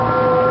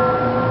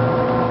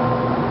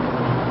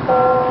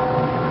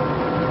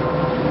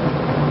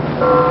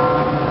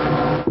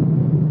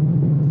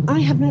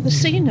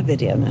seen a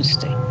video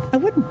nasty. I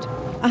wouldn't.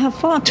 I have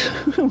far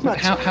too much.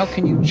 How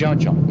can you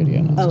judge on a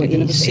video nasty? You've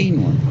never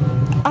seen one.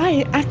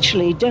 I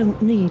actually don't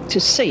need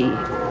to see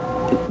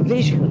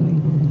visually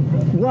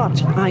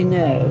what I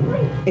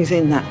know is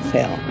in that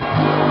film.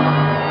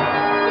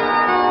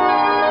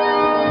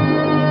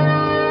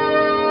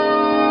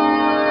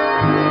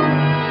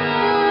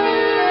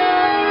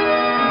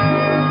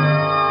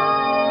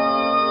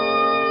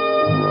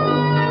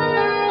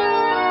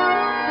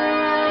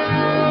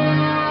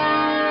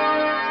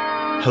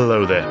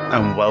 Hello there,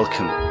 and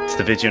welcome to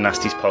the Video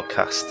Nasties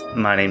podcast.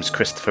 My name's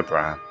Christopher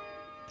Brown.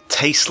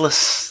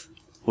 Tasteless,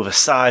 with a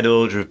side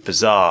order of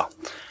bizarre,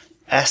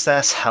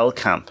 SS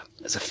Hellcamp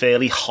is a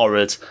fairly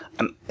horrid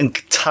and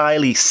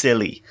entirely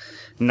silly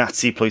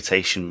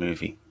Nazi-ploitation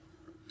movie.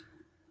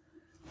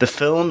 The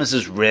film is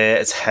as rare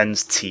as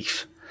hen's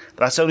teeth,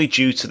 but that's only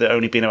due to there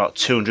only being about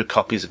 200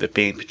 copies of it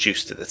being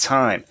produced at the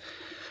time.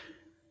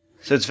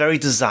 So it's very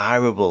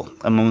desirable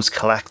amongst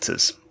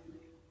collectors,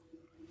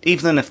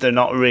 even if they're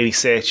not really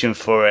searching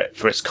for it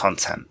for its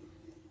content.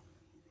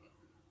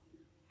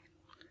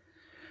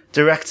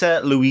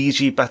 Director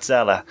Luigi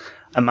Bazzella,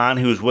 a man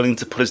who is willing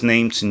to put his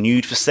name to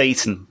Nude for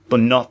Satan, but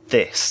not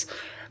this,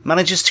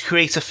 manages to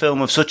create a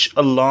film of such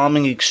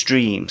alarming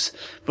extremes,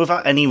 but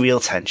without any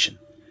real tension.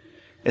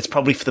 It's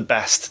probably for the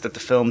best that the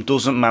film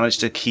doesn't manage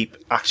to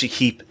actually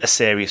keep a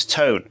serious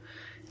tone.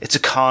 It's a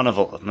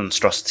carnival of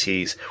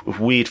monstrosities with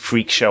weird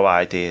freak show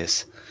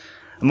ideas.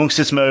 Amongst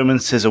its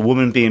moments is a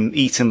woman being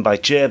eaten by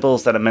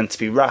gerbils that are meant to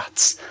be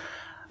rats,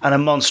 and a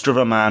monster of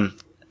a man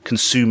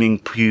consuming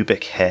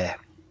pubic hair.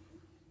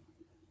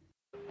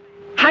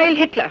 Heil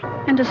Hitler!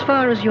 And as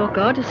far as your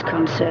God is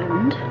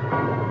concerned,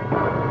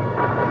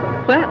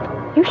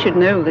 well, you should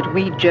know that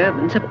we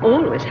Germans have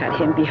always had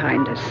him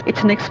behind us.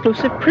 It's an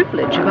exclusive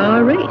privilege of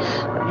our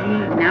race.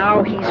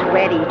 Now he's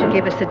ready to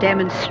give us a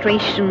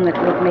demonstration that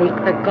would make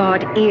the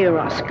God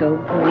Eros go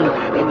green.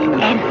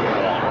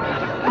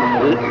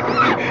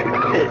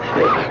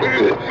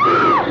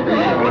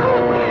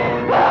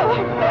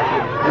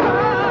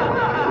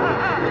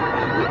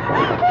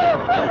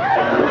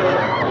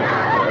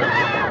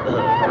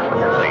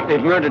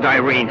 They've murdered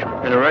Irene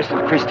and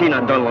arrested Christina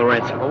and Don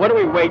Lorenzo. Well, what are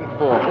we waiting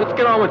for? Let's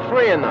get on with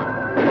freeing them.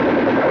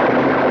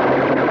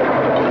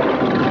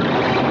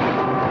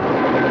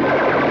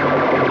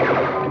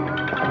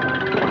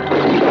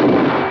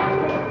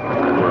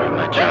 Don't worry,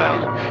 my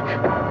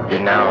child.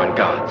 You're now in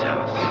God's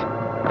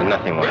house, and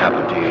nothing will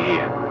happen to you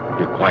here.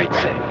 You're quite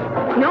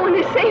safe. No one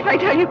is safe, I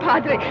tell you,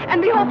 Padre.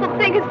 And the awful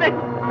thing is that...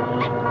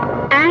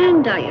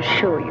 And I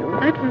assure you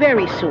that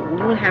very soon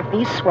you'll have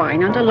these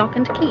swine under lock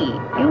and key.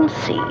 You'll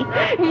see.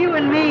 You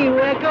and me,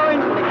 we'll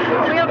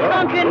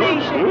conquer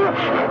nations.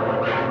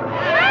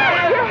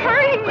 You're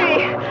hurting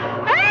me.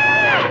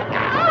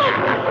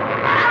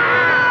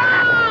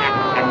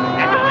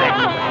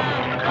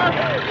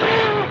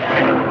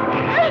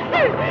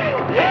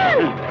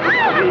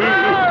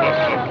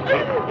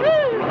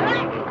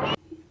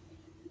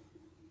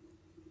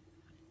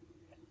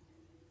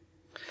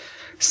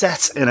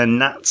 Set in a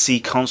Nazi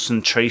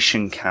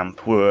concentration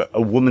camp where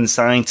a woman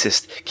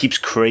scientist keeps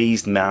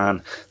crazed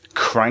man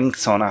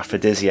cranked on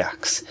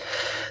aphrodisiacs,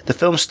 the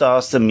film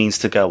starts the means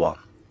to go on,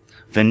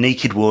 with a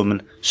naked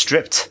woman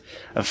stripped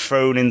and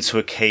thrown into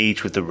a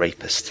cage with the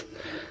rapist.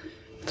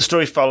 The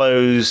story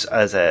follows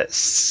as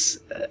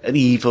an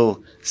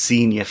evil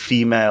senior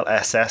female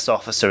SS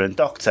officer and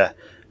doctor,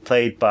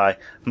 played by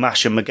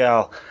Masha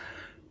Magal,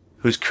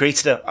 who's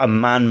created a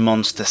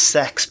man-monster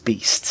sex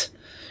beast,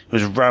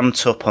 was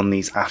ramped up on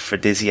these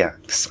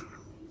aphrodisiacs.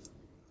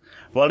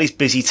 While he's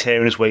busy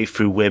tearing his way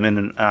through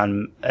women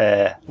and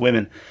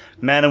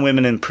men and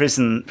women in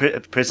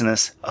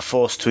prisoners are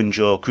forced to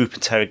endure group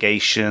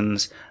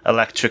interrogations,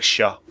 electric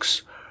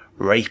shocks,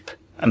 rape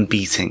and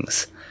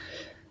beatings.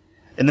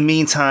 In the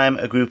meantime,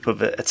 a group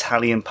of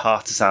Italian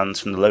partisans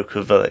from the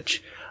local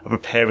village are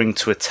preparing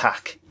to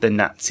attack the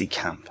Nazi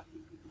camp.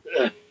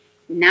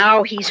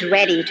 Now he's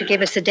ready to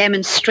give us a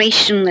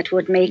demonstration that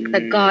would make the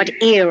God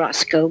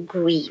Eros go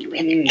green with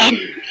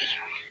envy.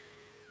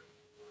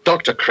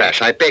 Dr.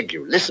 Crash, I beg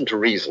you, listen to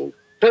reason.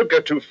 Don't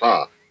go too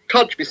far.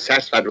 Can't you be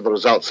satisfied with the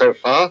results so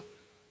far?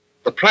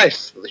 The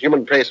price that the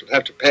human race would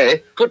have to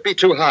pay could be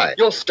too high.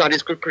 Your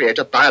studies could create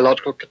a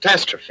biological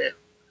catastrophe.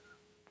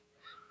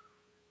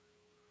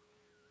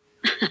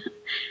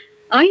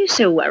 Are you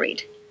so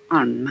worried?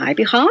 On my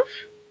behalf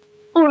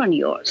or on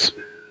yours?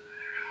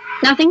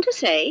 Nothing to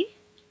say?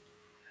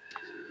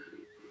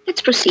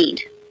 Let's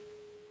proceed.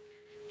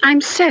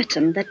 I'm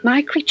certain that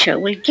my creature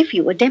will give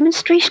you a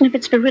demonstration of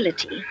its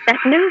virility that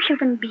no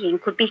human being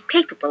could be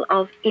capable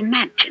of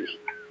imagining.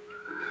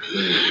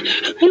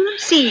 You will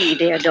see,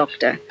 dear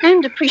doctor,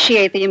 and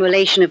appreciate the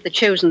immolation of the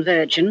chosen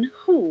virgin,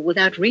 who,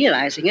 without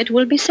realizing it,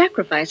 will be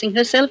sacrificing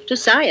herself to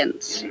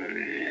science.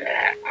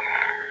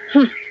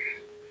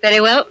 Very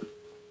well.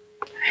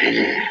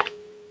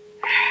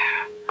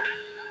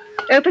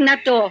 Open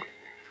that door.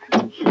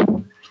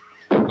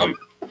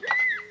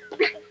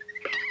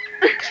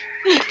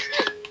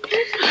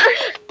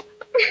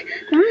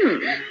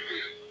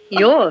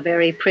 You're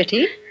very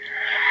pretty.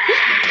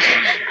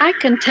 I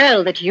can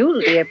tell that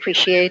you'll be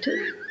appreciated.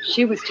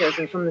 She was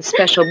chosen from the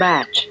special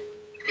batch.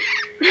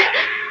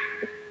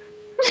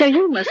 So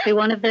you must be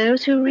one of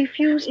those who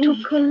refuse to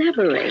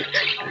collaborate.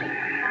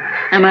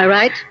 Am I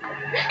right?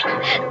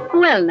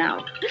 Well,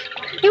 now,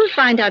 you'll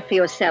find out for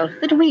yourself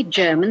that we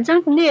Germans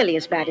aren't nearly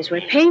as bad as we're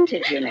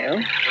painted, you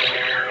know.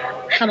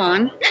 Come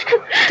on.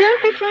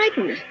 Don't be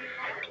frightened.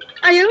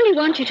 I only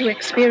want you to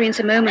experience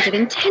a moment of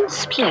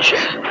intense pleasure.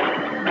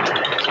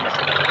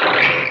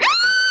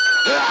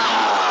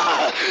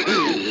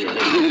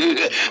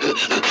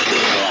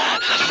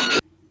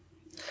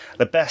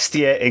 The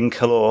Bestia in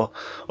Color,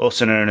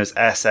 also known as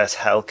SS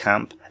Hell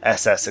Camp,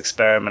 SS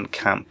Experiment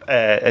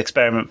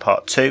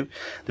Part 2,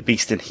 The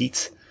Beast in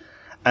Heat,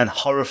 and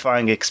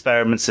Horrifying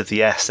Experiments of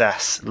the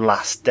SS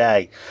Last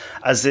Day,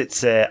 as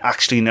it's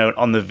actually known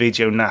on the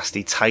Video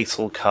Nasty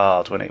title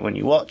card when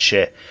you watch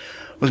it,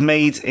 was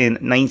made in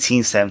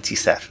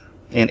 1977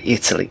 in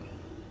Italy.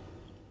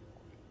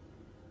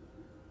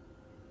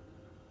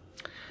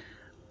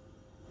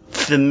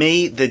 For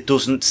me, there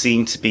doesn't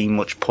seem to be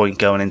much point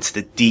going into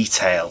the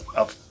detail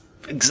of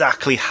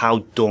exactly how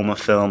dumb a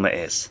film it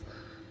is.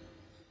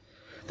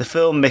 The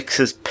film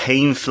mixes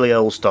painfully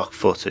old stock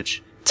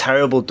footage,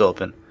 terrible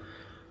dubbing,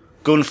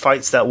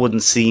 gunfights that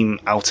wouldn't seem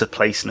out of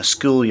place in a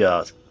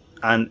schoolyard,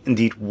 and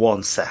indeed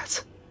one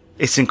set.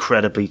 It's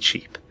incredibly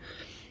cheap.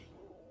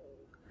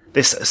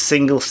 This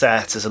single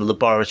set is a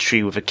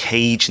laboratory with a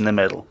cage in the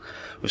middle,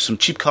 with some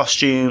cheap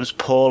costumes,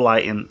 poor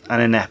lighting,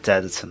 and inept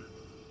editing.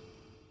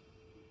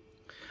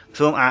 The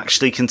film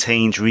actually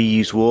contains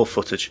reused war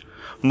footage,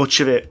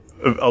 much of it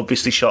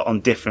obviously shot on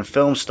different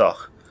film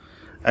stock,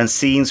 and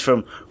scenes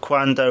from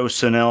Quando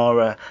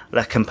Sonora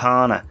La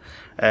Campana,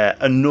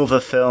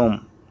 another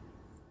film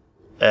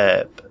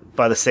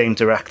by the same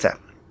director,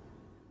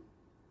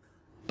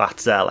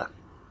 Batzella.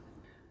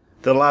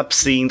 The lab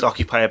scenes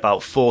occupy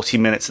about 40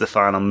 minutes of the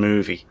final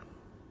movie,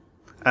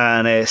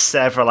 and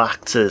several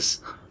actors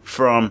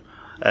from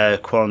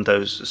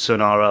Quando's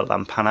Sonora La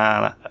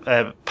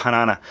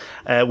Panana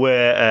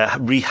were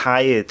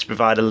rehired to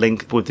provide a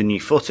link with the new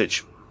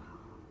footage.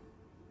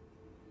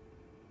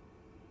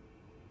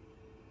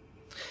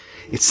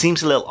 It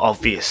seems a little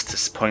obvious to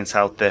point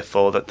out,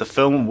 therefore, that if the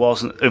film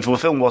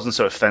wasn't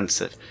so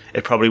offensive,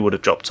 it probably would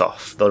have dropped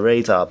off the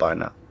radar by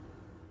now.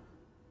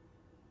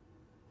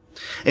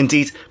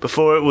 Indeed,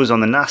 before it was on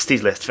the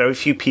Nasties list, very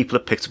few people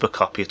had picked up a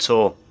copy at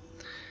all.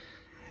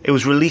 It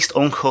was released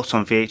uncut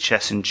on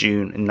VHS in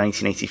June in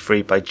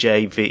 1983 by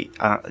JVI,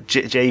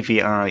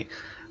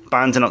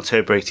 banned in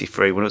October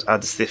 83 when it was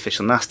added to the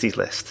official Nasties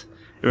list.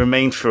 It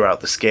remained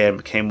throughout the scare and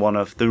became one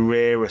of the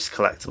rarest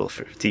collectible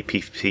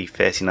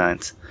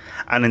DPP-39s.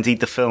 And indeed,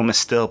 the film is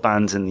still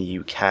banned in the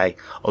UK,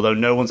 although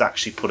no one's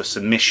actually put a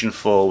submission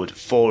forward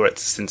for it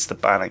since the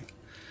banning.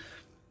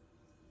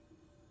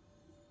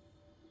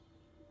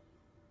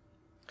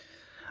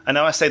 I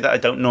know I say that I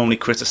don't normally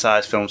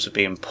criticise films for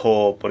being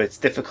poor, but it's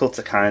difficult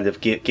to kind of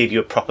give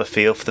you a proper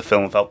feel for the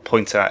film without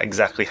pointing out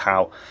exactly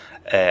how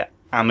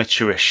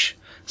amateurish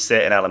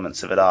certain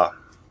elements of it are.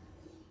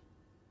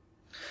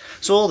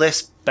 So all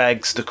this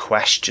begs the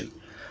question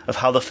of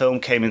how the film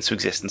came into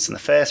existence in the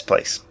first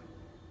place.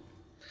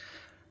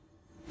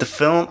 The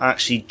film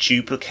actually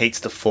duplicates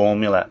the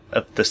formula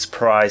of the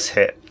surprise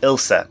hit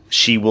Ilsa,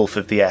 She-Wolf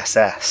of the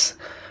SS,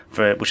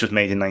 which was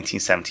made in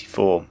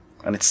 1974,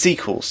 and its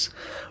sequels,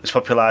 which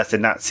popularised the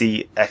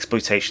Nazi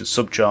exploitation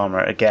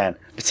subgenre again,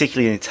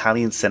 particularly in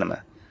Italian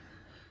cinema.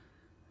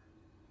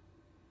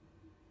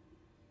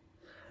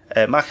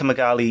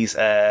 Macamagali's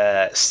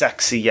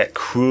sexy yet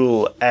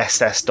cruel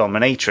SS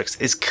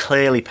dominatrix is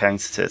clearly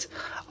painted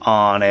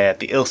on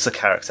the Ilsa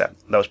character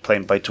that was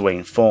played by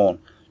Dwayne Fawn.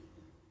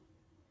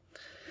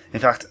 In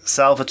fact,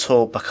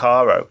 Salvatore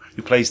Baccaro,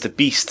 who plays the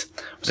Beast,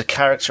 was a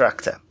character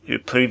actor who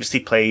had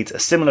previously played a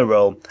similar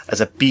role as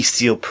a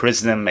bestial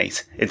prison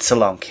inmate in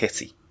Salon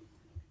Kitty.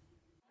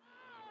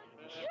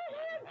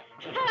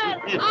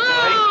 Do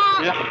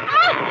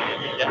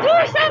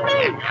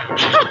something!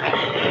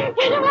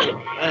 Anyone,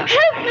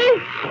 help me!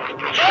 Get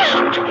away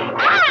from me!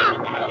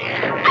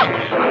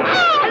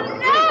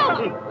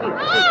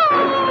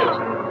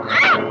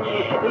 Help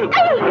me!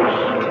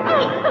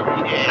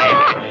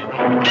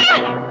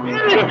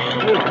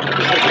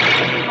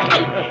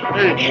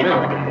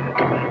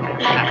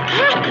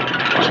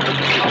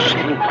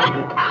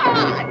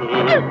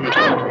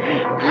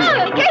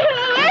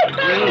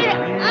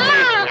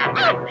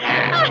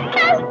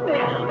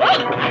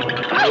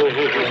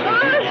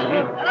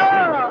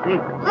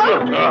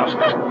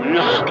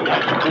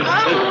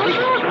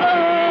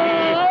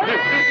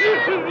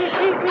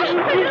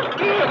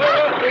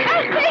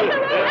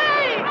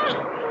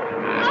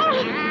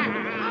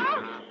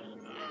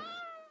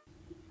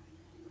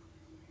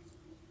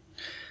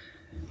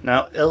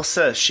 Now,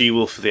 Ilsa,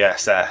 She-Wolf of the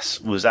SS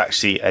was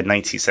actually a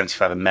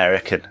 1975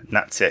 American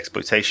Nazi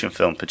exploitation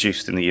film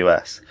produced in the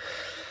US.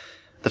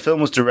 The film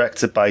was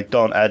directed by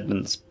Don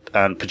Edmonds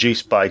and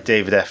produced by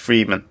David F.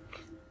 Friedman,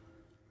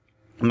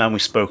 a man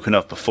we've spoken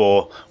of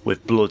before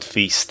with Blood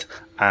Feast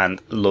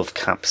and Love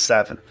Camp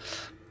 7.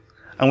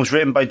 and was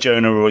written by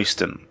Jonah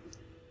Royston.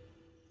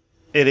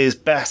 It is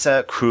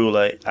better,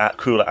 crueler,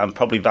 and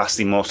probably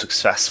vastly more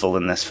successful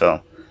than this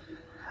film.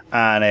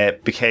 And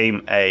it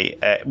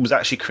it was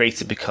actually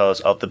created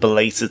because of the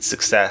belated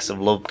success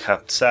of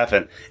Lovecraft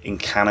 7 in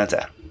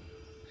Canada.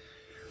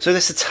 So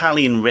this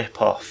Italian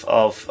rip-off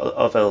of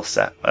Ilse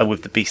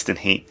with The Beast in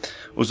Heat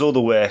was all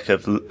the work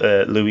of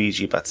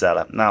Luigi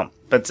Bazzella. Now,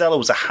 Bazzella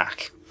was a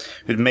hack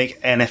who'd make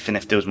anything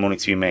if there was money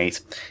to be made.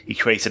 He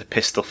created A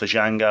Pistol for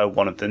Django,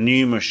 one of the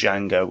numerous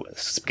Django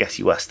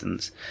spaghetti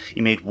westerns.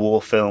 He made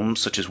war films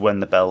such as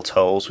When the Bell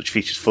Tolls, which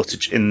features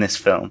footage in this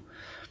film.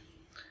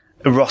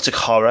 Erotic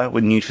horror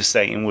with Nude for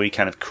Satan, where he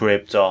kind of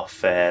cribbed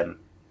off the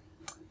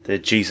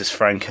Jesus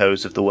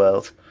Francos of the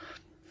world.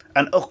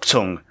 And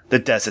Uchtung, The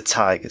Desert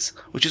Tigers,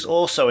 which is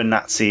also a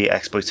Nazi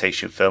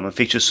exploitation film and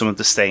features some of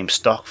the same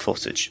stock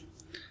footage.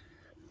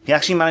 He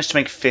actually managed to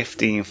make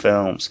 15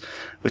 films,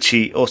 which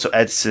he also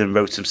edited and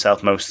wrote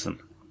himself, most of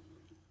them.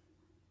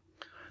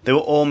 They were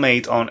all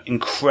made on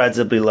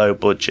incredibly low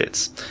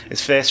budgets.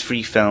 His first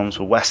 3 films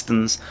were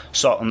westerns,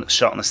 shot in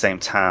the same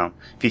town,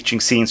 featuring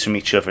scenes from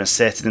each other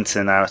inserted into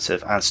the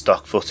narrative and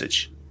stock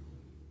footage.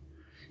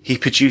 He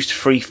produced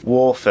 3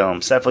 war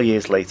films several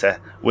years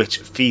later, which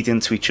feed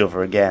into each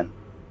other again.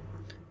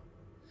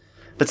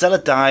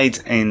 Bazzella died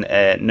in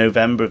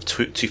November of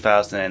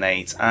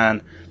 2008,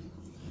 and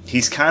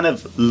he's kind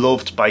of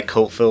loved by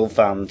cult film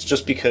fans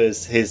just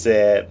because his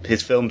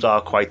films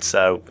are quite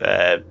so.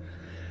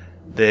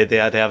 They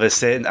have a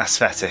certain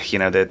aesthetic, you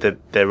know.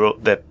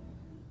 They're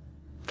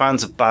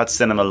fans of bad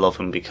cinema love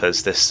him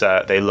because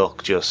they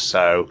look just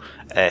so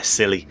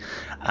silly,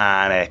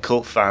 and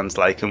cult fans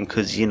like him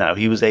because, you know,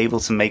 he was able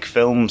to make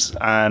films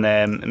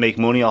and make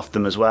money off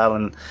them as well,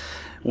 and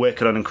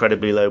working on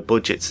incredibly low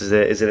budgets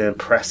is an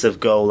impressive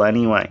goal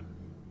anyway.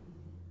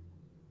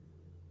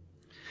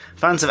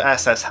 Fans of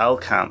SS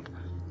Hellcamp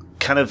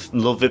kind of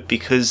love it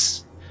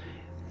because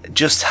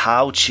just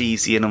how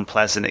cheesy and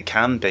unpleasant it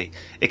can be.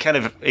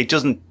 It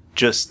doesn't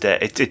just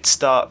it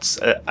starts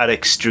at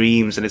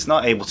extremes, and it's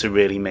not able to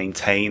really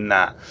maintain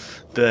that,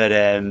 but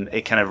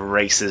it kind of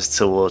races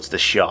towards the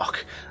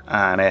shock,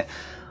 and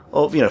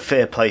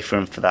fair play for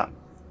him for that.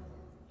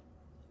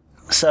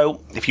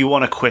 So, if you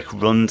want a quick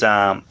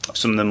rundown of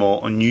some of the more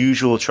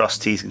unusual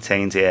atrocities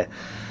contained here,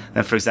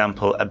 then, for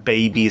example, a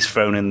baby is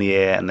thrown in the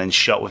air and then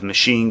shot with a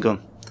machine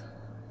gun.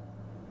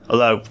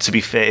 Although, to be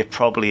fair, it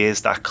probably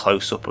is that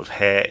close-up of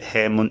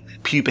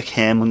pubic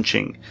hair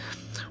munching,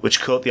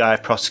 which caught the eye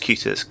of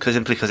prosecutors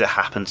simply because it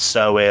happened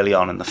so early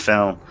on in the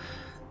film.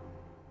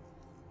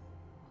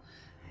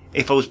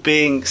 If I was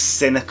being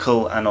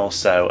cynical and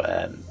also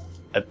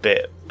a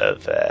bit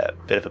of a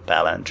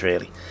bellend,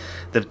 really,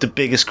 the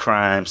biggest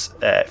crimes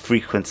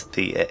frequent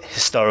the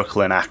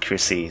historical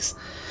inaccuracies.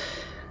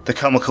 The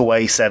comical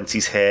way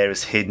 70s hair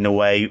is hidden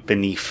away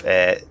beneath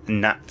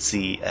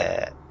Nazi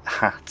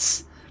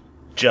hats.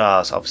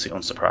 Jars, obviously,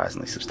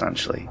 unsurprisingly,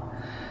 substantially.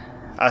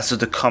 As to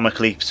the comic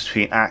leaps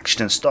between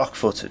action and stock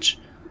footage.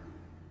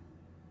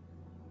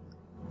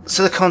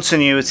 So the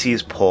continuity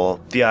is poor,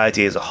 the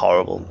ideas are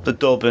horrible, the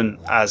dubbing,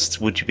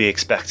 as would be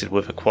expected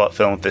with a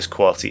film of this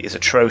quality, is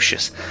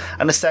atrocious,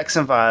 and the sex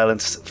and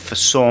violence, for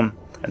some,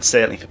 and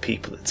certainly for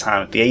people at the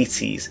time of the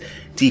 80s,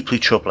 deeply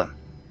troubling.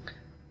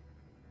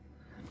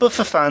 But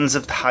for fans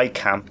of the high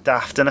camp,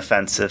 daft and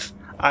offensive,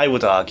 I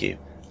would argue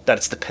that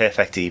it's the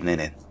perfect evening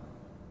in.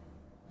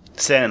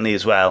 Certainly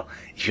as well,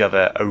 if you have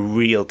a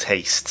real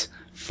taste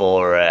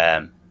for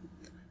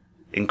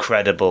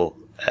incredible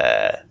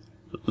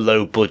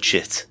low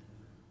budget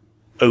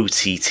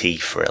OTT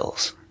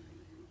thrills.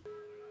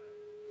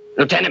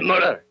 Lieutenant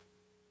Muller!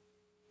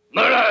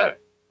 Muller!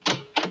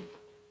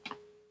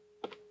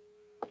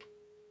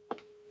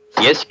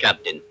 Yes,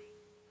 Captain.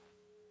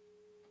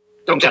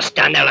 Don't just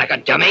stand there like a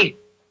dummy.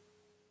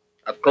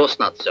 Of course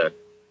not, sir.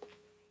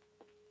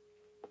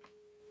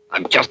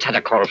 I've just had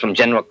a call from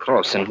General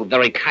Crossan, who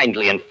very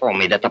kindly informed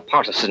me that the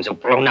partisans have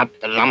blown up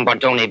the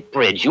Lombardone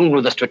Bridge. You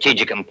knew the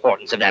strategic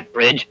importance of that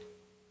bridge.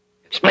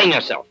 Explain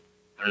yourself.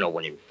 I don't know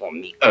what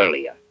informed me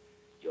earlier.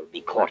 You'll be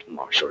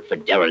court-martialed for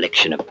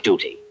dereliction of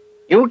duty.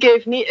 You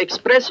gave me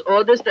express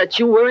orders that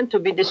you weren't to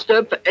be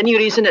disturbed for any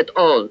reason at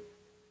all.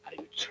 Are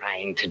you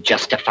trying to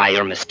justify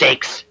your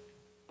mistakes?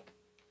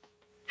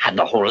 Had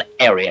the whole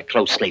area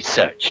closely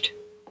searched.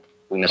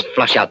 We must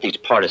flush out these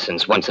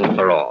partisans once and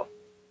for all.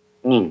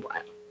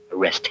 Meanwhile,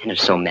 arrest 10 or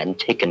so men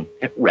taken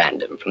at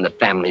random from the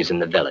families in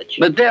the village.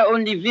 But there are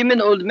only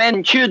women, old men,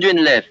 and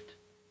children left.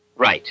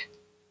 Right.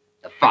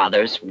 The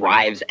fathers,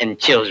 wives, and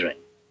children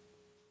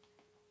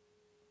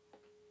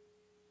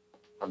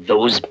of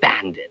those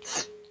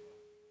bandits.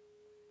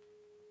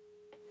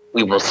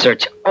 We will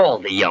search all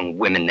the young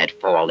women that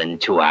fall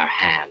into our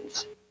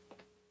hands.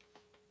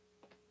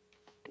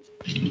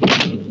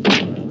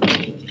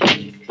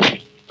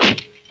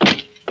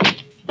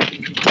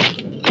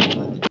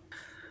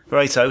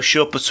 Righto,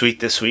 short but sweet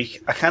this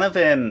week. I kind of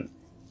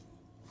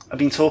I've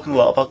been talking a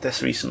lot about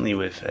this recently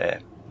with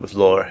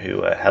Laura,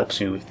 who helps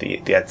me with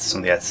some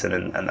of the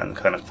editing and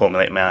kind of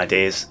formulate my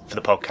ideas for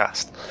the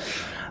podcast.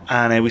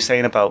 And we're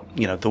saying about,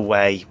 you know, the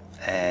way,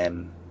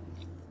 you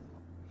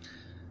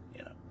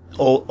know,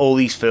 all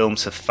these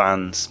films have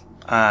fans.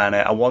 And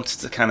I wanted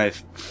to kind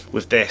of,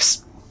 with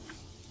this,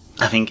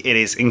 I think it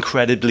is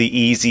incredibly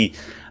easy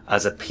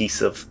as a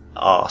piece of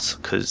art,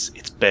 because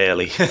it's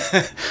barely,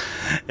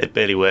 it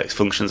barely works,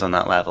 functions on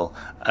that level.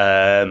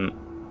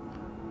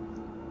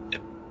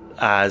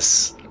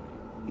 As,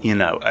 you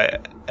know,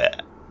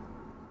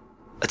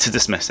 to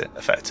dismiss it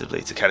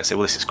effectively, to kind of say,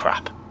 well, this is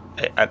crap.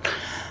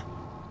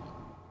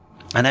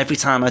 And every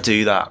time I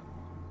do that,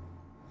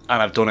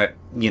 and I've done it,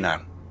 you know,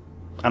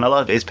 and a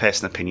lot of it is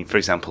personal opinion. For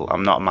example,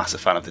 I'm not a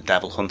massive fan of The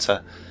Devil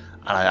Hunter,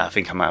 and I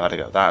think I might have had to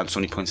go with that. And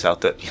somebody points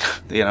out that,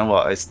 you know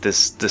what,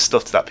 there's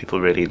stuff that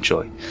people really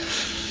enjoy.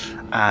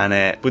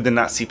 And with the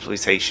Nazi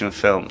exploitation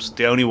films,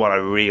 the only one I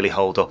really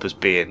hold up as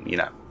being, you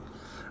know,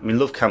 I mean,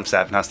 Love Camp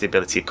 7 has the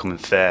ability of coming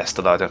first,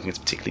 although I don't think it's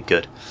particularly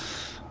good.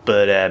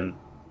 But,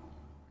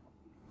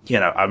 you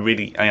know, I'm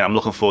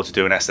looking forward to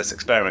doing SS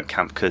Experiment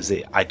Camp, because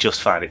I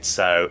just find it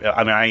so,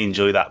 I mean, I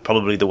enjoy that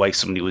probably the way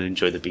somebody would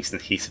enjoy The Beast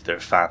and the Heat if they're a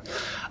fan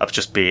of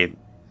just being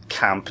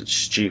camp and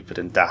stupid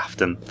and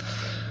daft. And,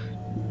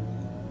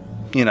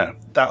 you know,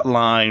 that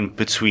line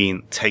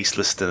between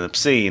tasteless and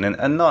obscene,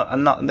 and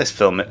not this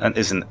film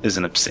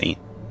isn't obscene,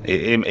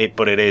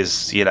 but it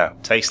is, you know,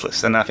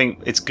 tasteless. And I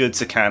think it's good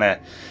to kind of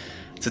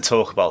to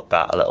talk about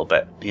that a little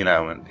bit, you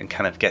know, and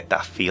kind of get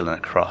that feeling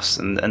across,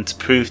 and to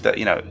prove that,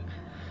 you know,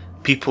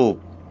 people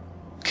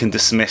can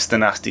dismiss the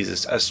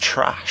nasties as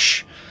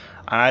trash.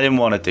 And I didn't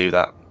want to do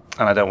that,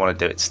 and I don't want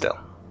to do it still.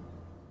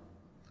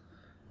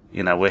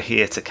 You know, we're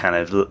here to kind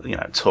of, you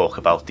know, talk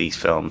about these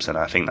films, and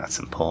I think that's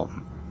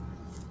important.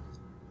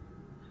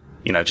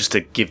 You know, just to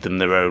give them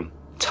their own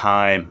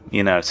time,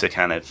 you know, to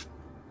kind of,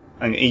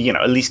 and, you know,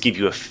 at least give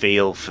you a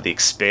feel for the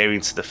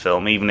experience of the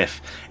film, even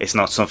if it's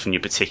not something you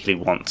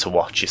particularly want to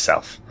watch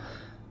yourself.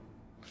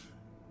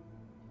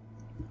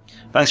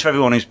 Thanks for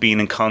everyone who's been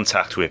in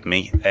contact with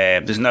me.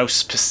 There's no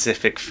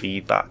specific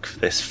feedback for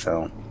this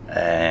film.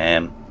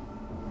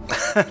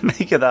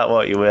 Make of that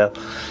what you will.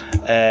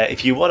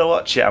 If you want to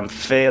watch it, I'm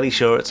fairly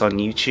sure it's on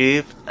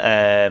YouTube.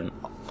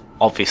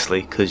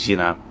 Obviously, because, you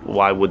know,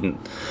 why wouldn't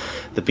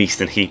The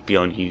Beast and Heat be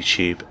on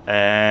YouTube?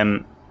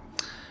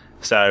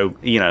 So,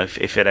 you know,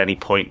 if at any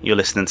point you're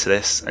listening to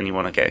this and you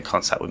want to get in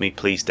contact with me,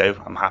 please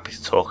do. I'm happy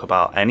to talk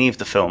about any of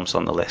the films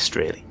on the list,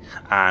 really.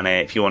 And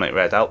if you want it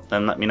read out,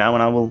 then let me know,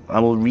 and I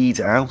will read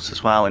it out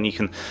as well, and you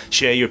can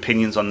share your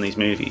opinions on these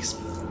movies.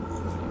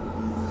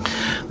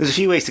 There's a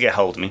few ways to get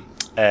hold of me.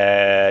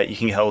 You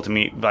can get hold of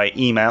me by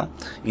email.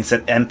 You can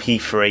send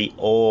MP3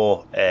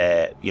 or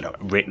you know,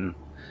 written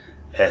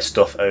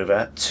stuff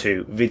over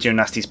to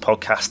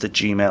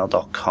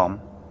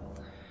videonastiespodcast@gmail.com.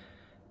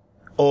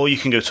 Or you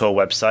can go to our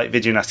website,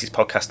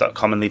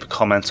 videonastiespodcast.com, and leave a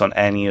comment on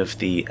any of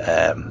the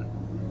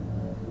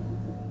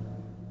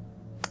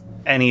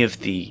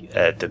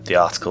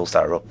articles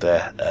that are up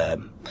there.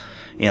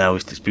 You know,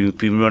 it's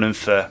been running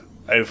for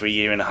over a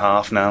year and a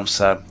half now,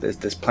 so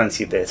there's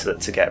plenty there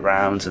to get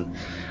round, and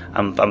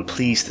I'm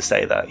pleased to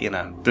say that, you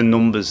know, the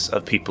numbers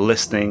of people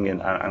listening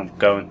and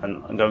going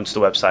to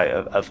the website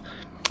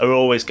are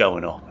always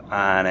going up,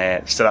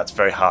 and so that's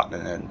very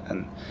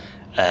heartening.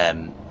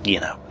 And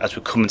you know, as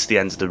we're coming to the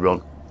end of the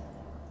run,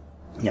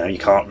 you know, you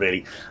can't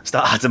really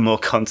start adding more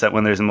content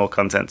when there isn't more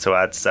content to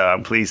add. So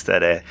I'm pleased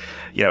that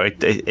you know,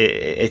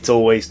 it's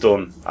always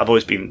done. I've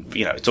always been,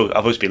 you know, I've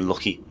always been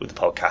lucky with the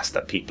podcast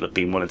that people have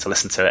been willing to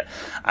listen to it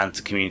and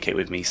to communicate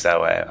with me.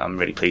 So I'm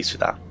really pleased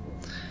with that.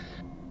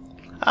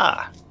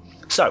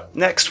 So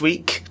next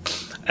week,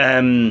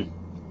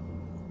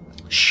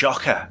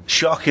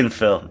 shocking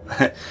film.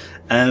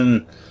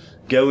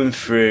 Going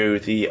through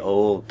the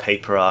old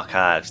paper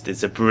archives,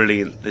 there's a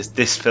brilliant.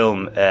 This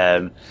film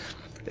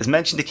is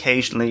mentioned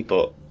occasionally,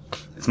 but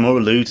it's more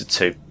alluded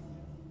to.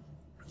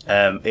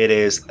 It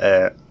is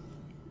a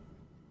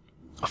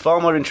far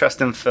more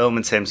interesting film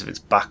in terms of its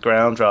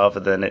background rather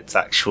than its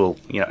actual,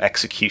 you know,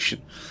 execution.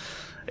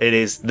 It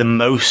is the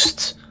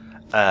most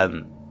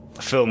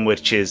film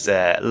which is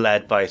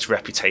led by its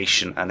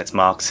reputation and its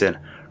marketing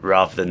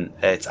rather than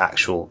its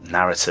actual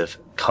narrative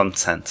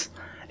content.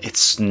 It's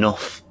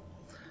snuff.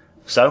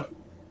 So,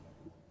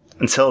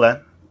 until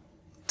then,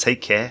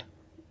 take care,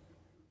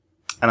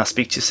 and I'll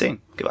speak to you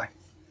soon. Goodbye.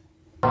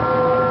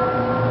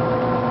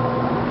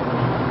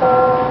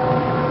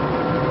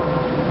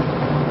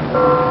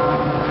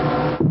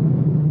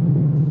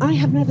 I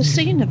have never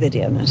seen a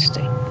video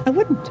nasty. I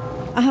wouldn't.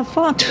 I have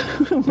far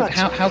too much.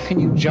 How can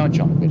you judge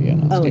on video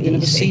nasty? You've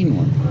never seen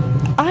one.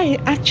 I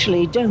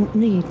actually don't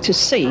need to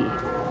see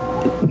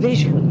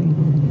visually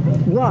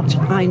what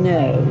I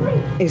know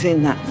is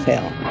in that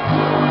film.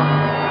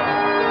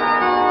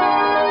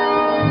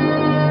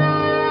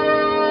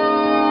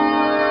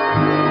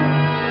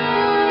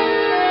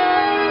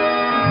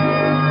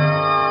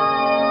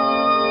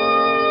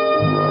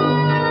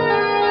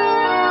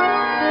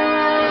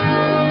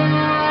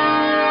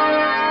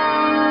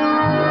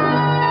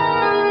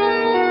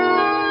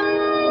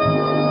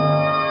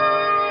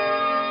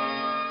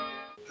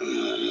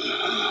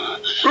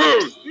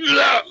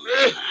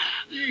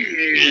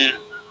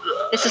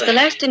 the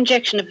last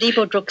injection of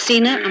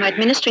levothyroxine I'm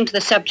administering to the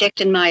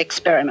subject in my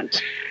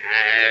experiment.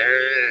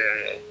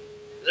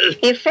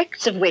 The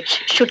effects of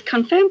which should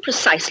confirm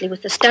precisely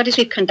with the studies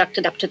we've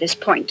conducted up to this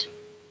point.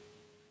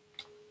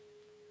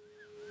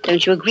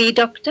 Don't you agree,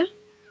 Doctor?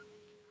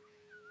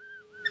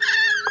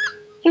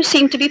 You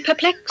seem to be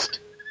perplexed.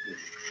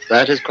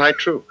 That is quite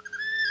true.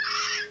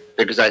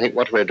 Because I think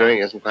what we're doing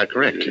isn't quite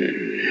correct.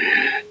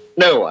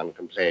 No one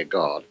can play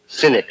God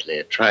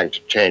cynically trying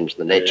to change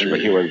the nature of a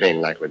human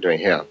being like we're doing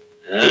here.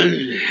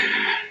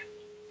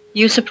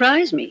 You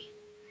surprise me.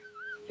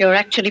 You're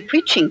actually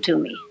preaching to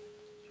me.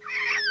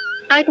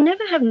 I'd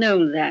never have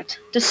known that,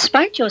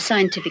 despite your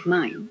scientific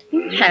mind,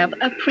 you have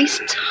a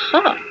priest's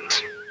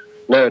heart.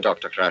 No,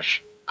 Dr.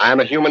 Crash. I am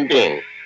a human being.